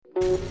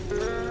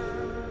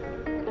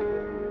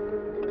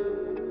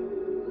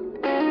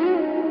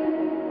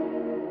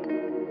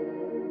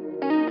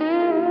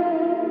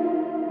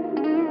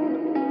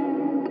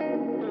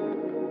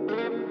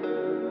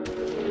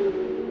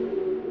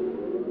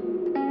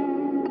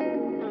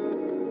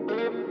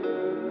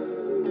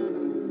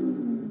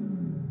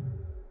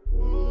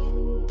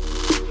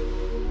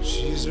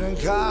She's been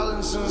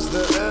calling since the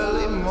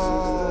early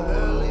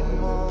morning,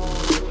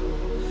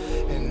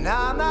 and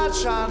I'm not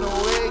trying to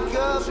wake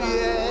up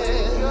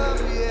yet.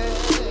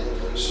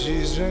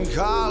 She's been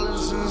calling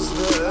since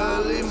the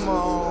early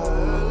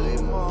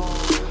morning,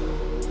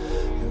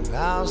 and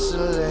I'm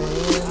still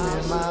laying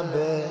in my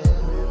bed.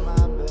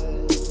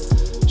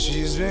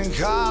 She's been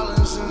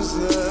calling since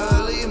the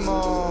early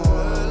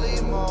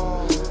morning,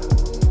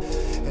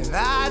 and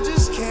I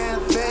just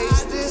can't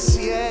face this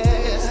yet.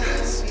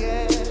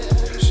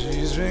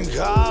 She's been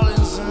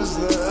calling since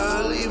the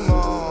early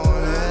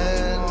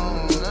morning,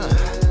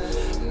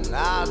 and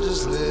I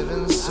just live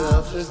in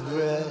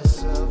self-regret.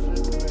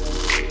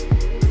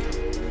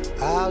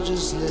 I'll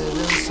just live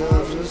in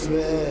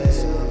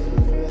self-regret.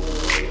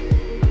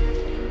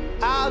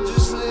 I'll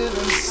just live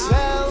in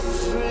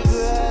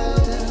self-regret.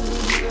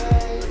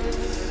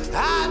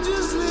 I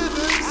just live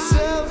in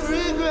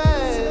self-regret.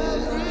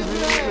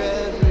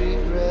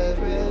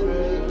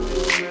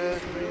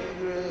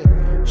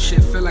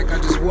 Shit feel like I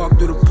just walked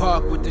through the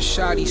park with the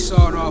shotty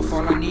sawed off.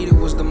 All I needed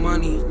was the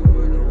money.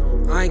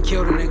 I ain't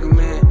killed a nigga,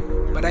 man,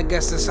 but I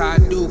guess that's how I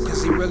do,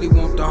 cause he really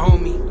want the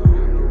homie.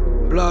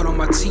 Blood on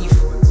my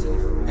teeth,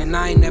 and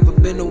I ain't never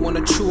been the one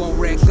to chew on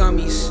red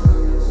gummies.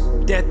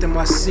 Death in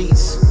my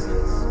seats.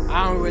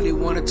 I don't really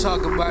wanna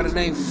talk about it,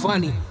 ain't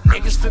funny.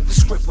 Niggas flip the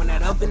script when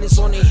that oven is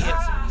on their hip.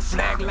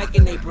 Flag like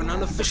an apron,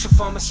 unofficial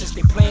pharmacist.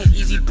 They playing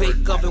easy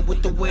bake oven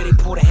with the way they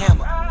pull the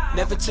hammer.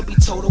 Never to be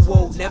told a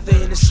woe, never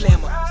in a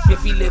slammer.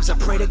 If he lives, I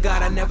pray to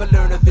God I never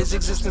learn of his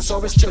existence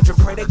or his children.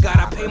 Pray to God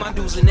I pay my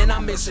dues and then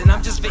I'm missing.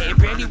 I'm just venting,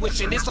 barely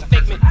wishing it's a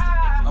figment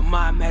of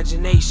my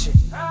imagination,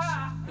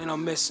 and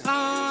I'm missing.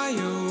 I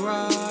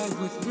arrive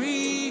with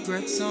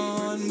regrets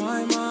on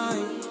my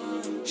mind.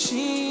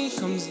 She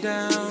comes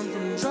down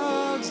from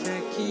drugs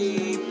that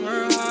keep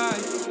her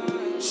high.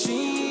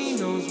 She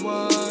knows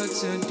what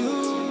to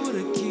do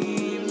to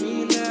keep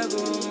me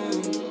level.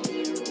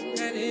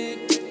 And it.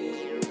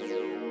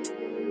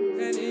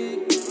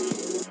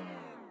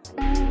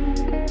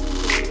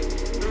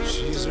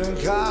 She's been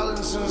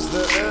calling since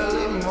the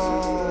early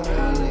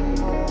morning,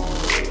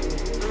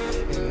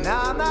 and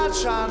I'm not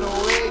trying to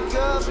wake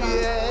up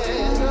yet.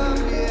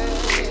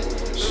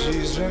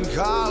 She's been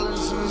calling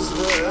since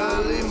the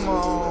early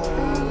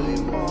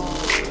morning,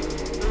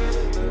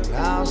 and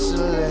I'm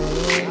still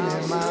laying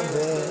in my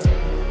bed.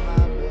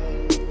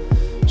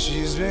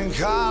 She's been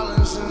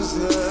calling since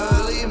the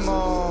early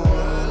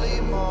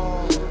morning,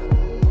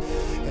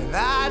 and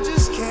I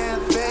just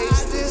can't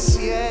face this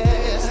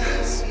yet.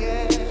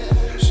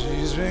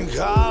 She's been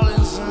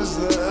calling since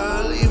the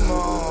early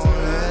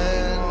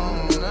morning,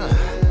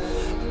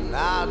 and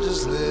I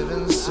just live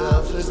in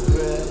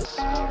self-regret.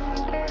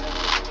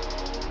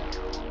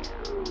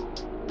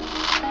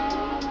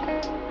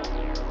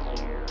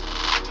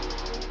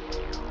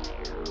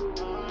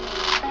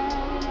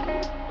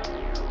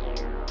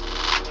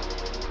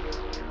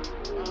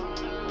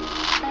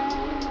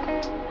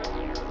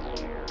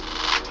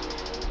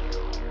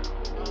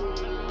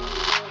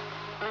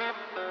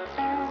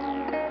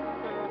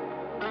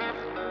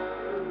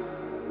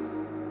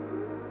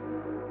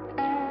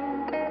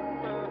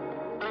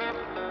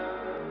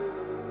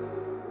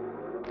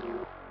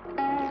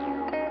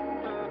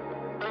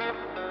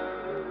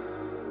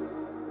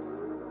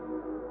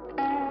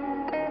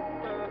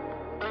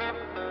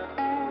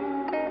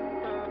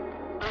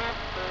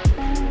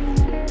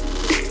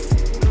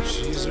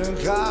 She's been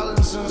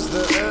calling since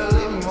the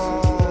early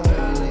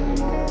morning,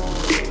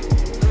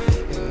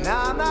 and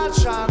I'm not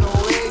trying to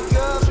wake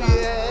up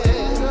yet.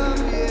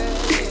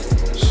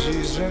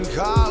 She's been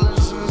calling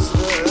since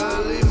the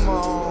early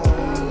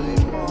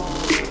morning,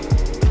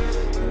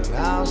 and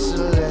I'm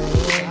still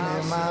laying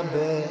in my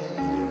bed.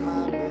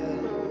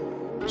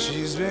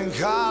 She's been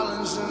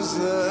calling since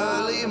the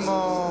early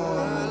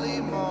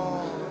morning,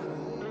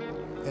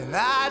 and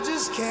I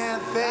just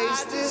can't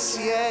face this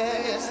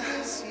yet.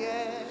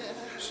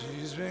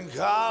 She's been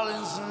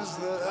calling since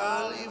the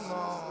early morning.